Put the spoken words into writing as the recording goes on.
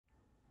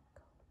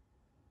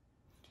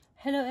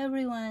Hello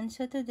everyone,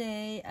 so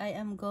today I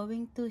am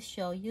going to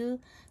show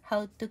you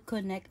how to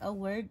connect a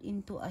word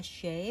into a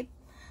shape.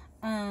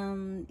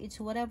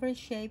 It's whatever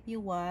shape you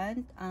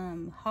want,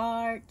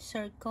 heart,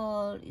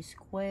 circle,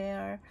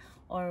 square,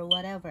 or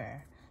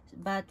whatever.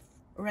 But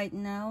right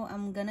now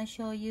I'm gonna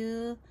show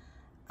you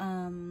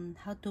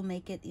how to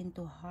make it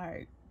into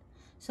heart.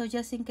 So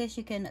just in case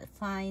you cannot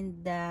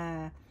find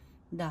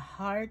the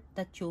heart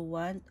that you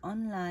want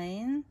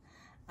online,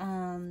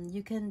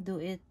 you can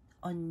do it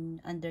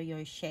under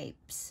your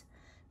shapes.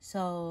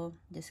 So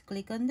just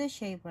click on the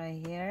shape right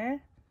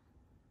here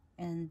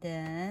and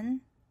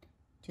then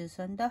choose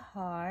on the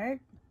heart.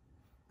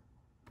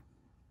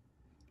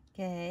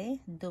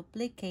 Okay,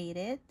 duplicate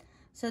it.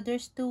 So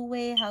there's two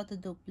ways how to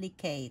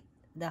duplicate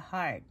the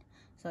heart.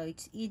 So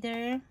it's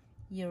either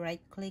you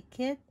right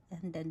click it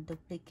and then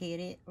duplicate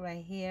it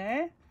right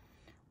here,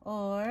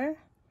 or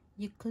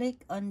you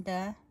click on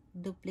the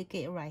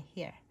duplicate right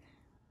here.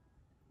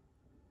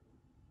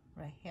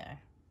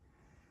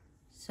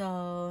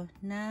 So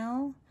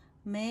now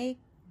make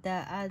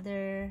the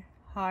other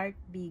heart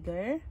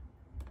bigger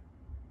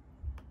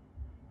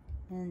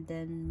and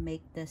then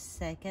make the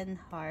second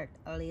heart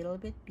a little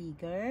bit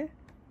bigger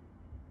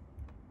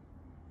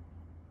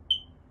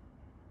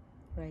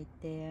right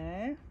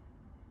there.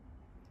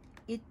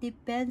 It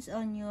depends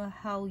on you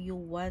how you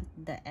want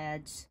the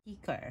edge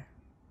thicker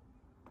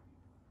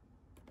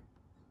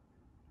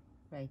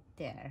right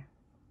there.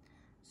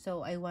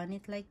 So I want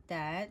it like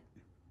that.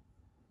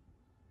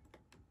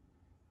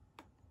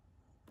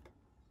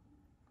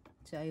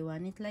 So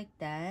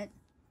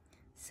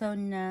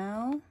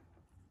now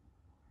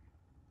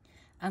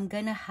I'm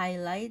gonna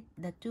highlight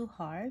the two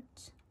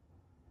hearts.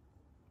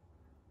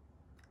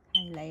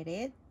 Highlight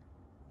it.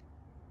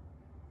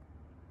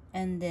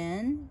 And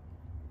then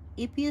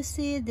if you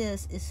see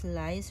this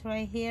slice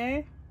right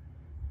here,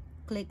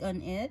 click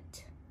on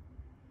it.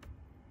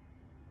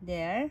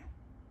 There.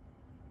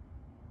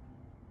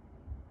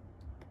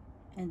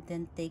 And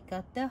then take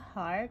out the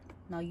heart.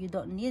 Now you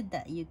don't need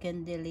that. You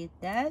can delete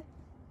that.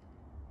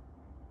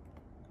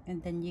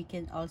 And then you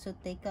can also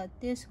take out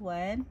this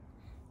one.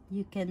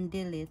 You can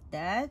delete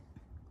that.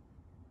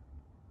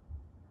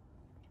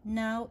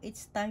 Now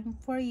it's time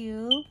for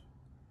you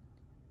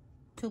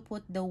to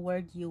put the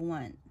word you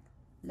want.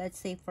 Let's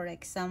say, for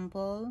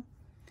example,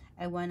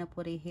 I want to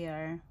put it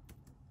here,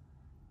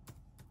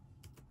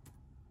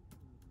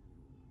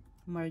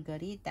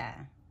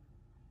 Margarita.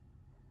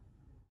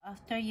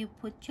 After you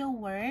put your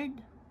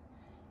word,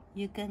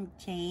 you can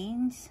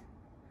change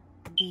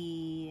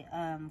the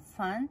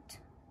font.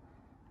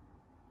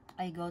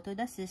 I go to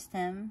the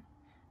system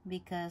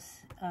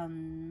because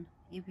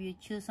if you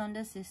choose on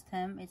the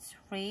system, it's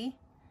free.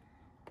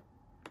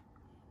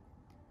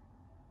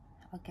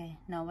 Okay,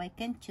 now I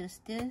can choose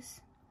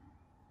this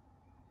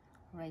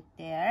right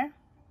there.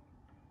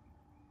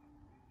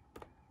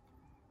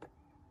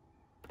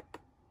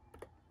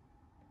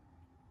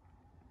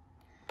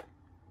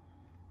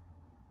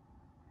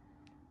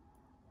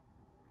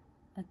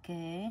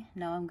 Okay,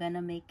 now I'm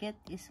gonna make it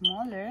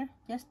smaller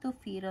just to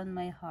fit on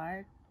my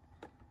heart.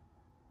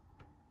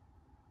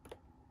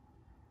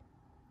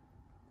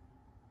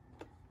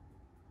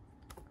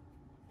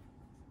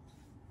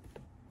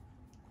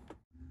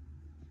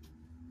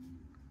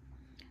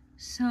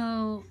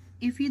 So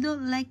if you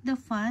don't like the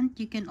font,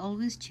 you can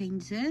always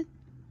change it.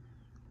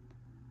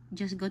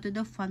 Just go to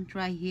the font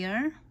right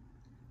here,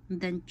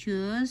 then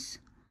choose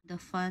the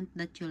font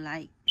that you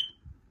like.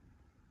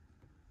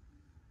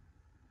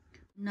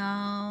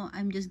 Now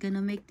I'm just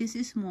gonna make this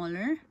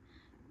smaller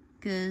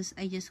because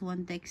I just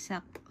want the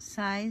exact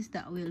size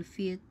that will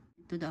fit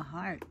to the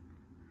heart.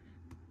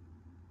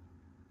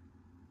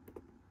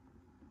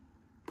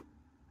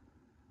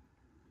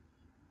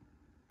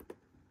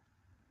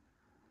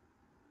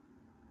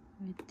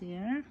 Right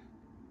there.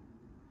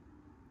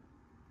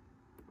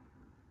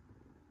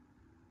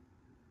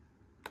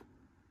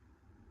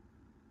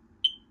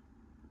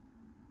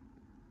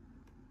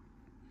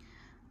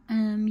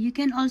 You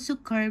can also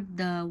curve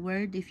the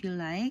word if you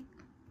like.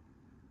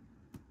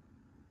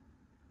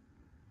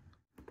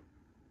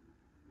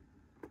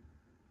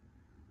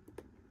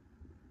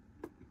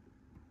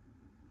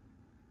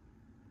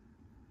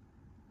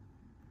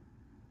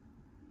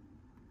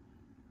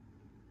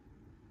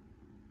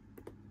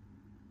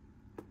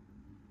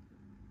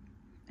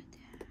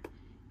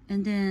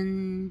 And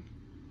then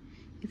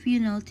if you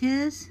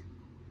notice,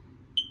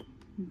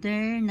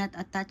 they're not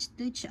attached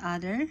to each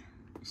other,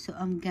 so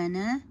I'm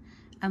gonna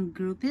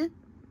ungroup it.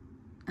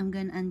 I'm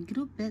gonna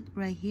ungroup it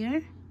right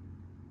here.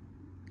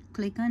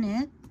 Click on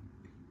it.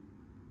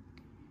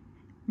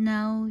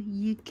 Now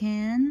you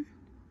can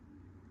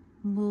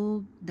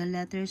move the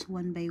letters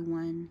one by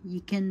one.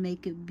 You can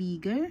make it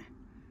bigger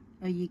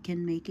or you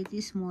can make it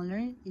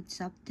smaller.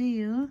 It's up to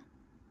you.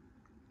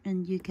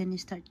 And you can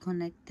start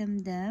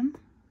connecting them.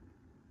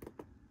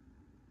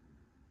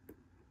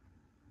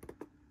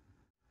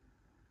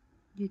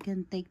 You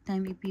can take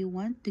time if you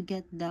want to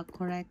get the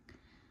correct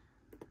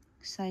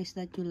size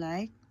that you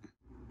like.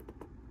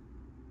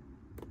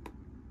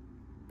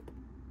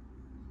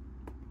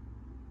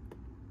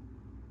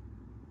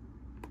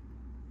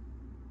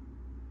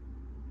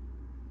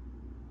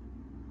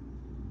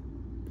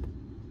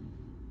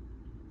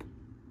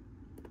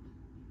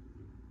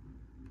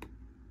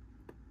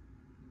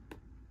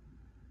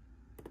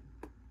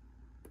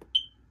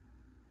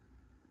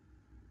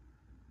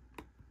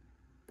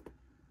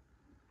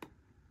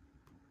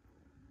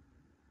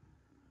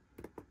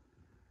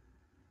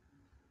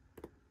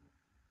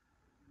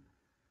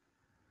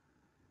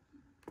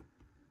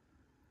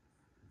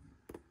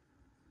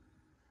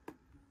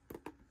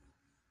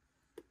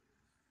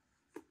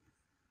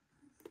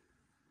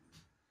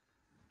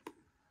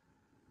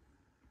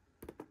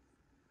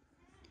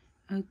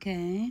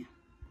 Okay.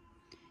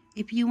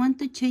 If you want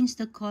to change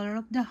the color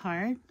of the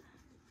heart,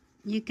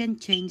 you can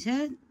change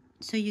it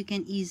so you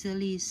can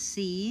easily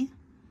see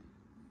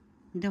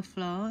the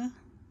flow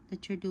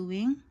that you're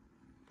doing.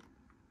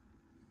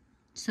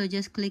 So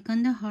just click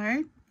on the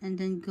heart and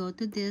then go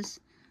to this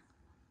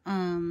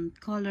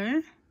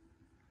color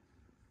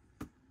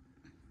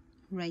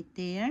right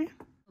there.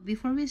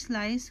 Before we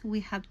slice,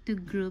 we have to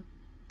group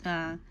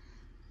the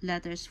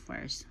letters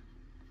first.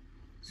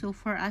 So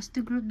for us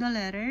to group the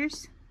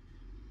letters,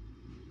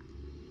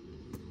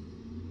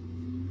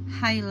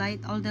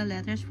 highlight all the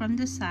letters from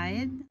the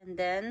side, and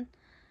then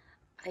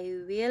I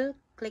will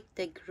click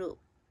the group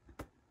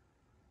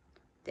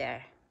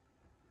there.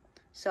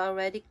 So I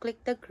already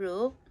clicked the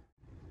group.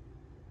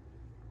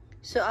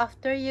 So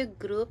after you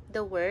group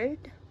the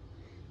word,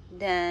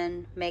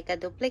 then make a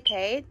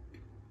duplicate.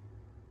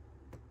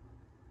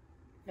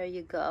 There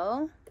you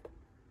go.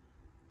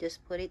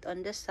 Just put it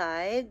on the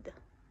side.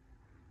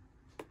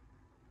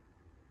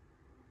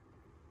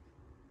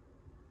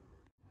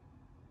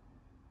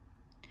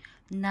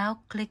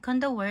 Now click on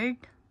the word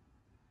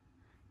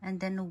and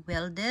then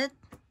weld it.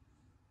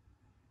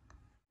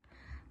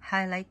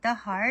 Highlight the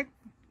heart.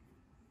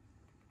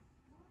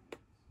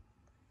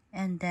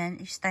 And then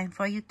it's time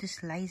for you to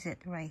slice it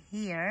right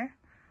here.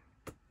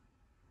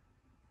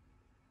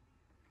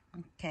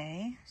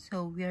 Okay,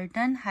 so we're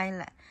done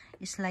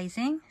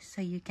slicing,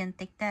 so you can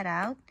take that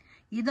out.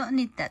 You don't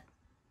need that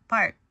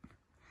part,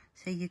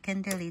 so you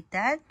can delete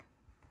that.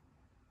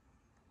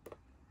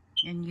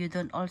 And you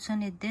don't also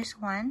need this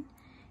one.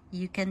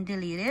 You can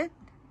delete it.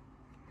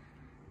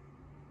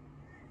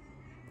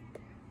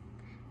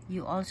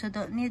 You also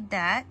don't need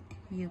that.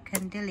 You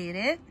can delete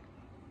it.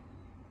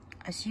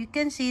 As you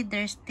can see,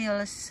 there's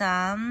still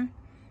some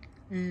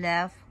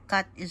left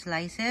cut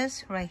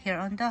slices right here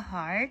on the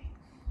heart.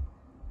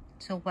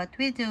 So what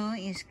we do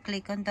is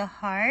click on the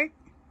heart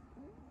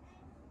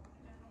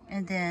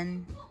and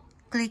then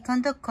click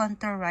on the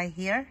contour right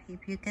here.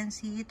 If you can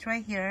see it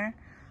right here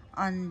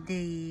on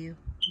the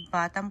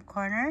bottom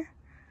corner,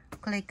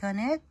 click on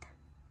it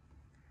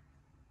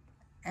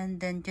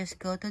and then just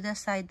go to the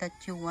side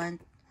that you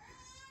want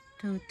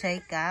to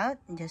take out.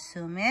 Just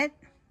zoom it.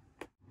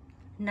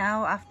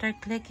 Now after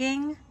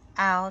clicking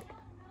out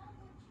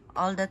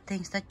all the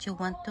things that you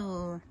want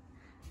to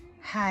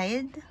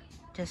hide,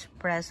 just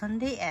press on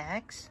the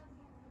X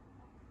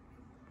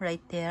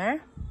right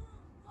there,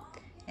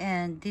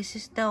 and this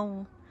is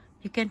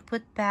you can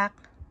put back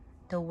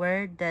the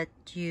word that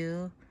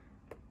you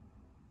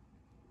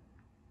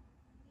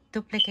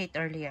duplicate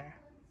earlier.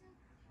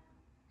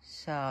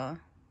 So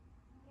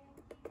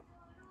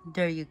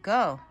there you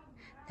go.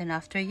 Then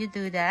after you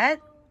do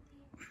that,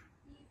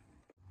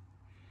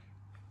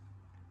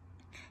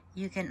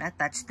 you can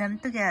attach them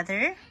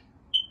together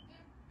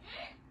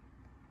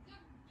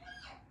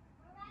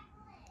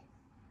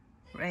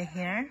right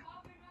here.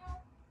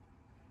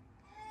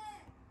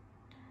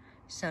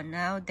 So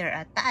now they're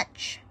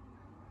attached.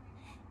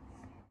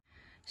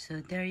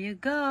 So there you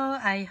go.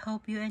 I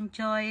hope you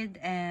enjoyed,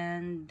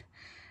 and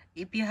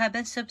if you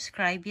haven't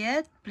subscribed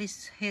yet,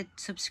 please hit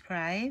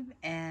subscribe,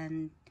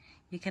 and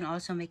you can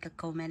also make a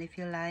comment if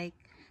you like.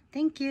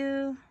 Thank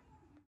you.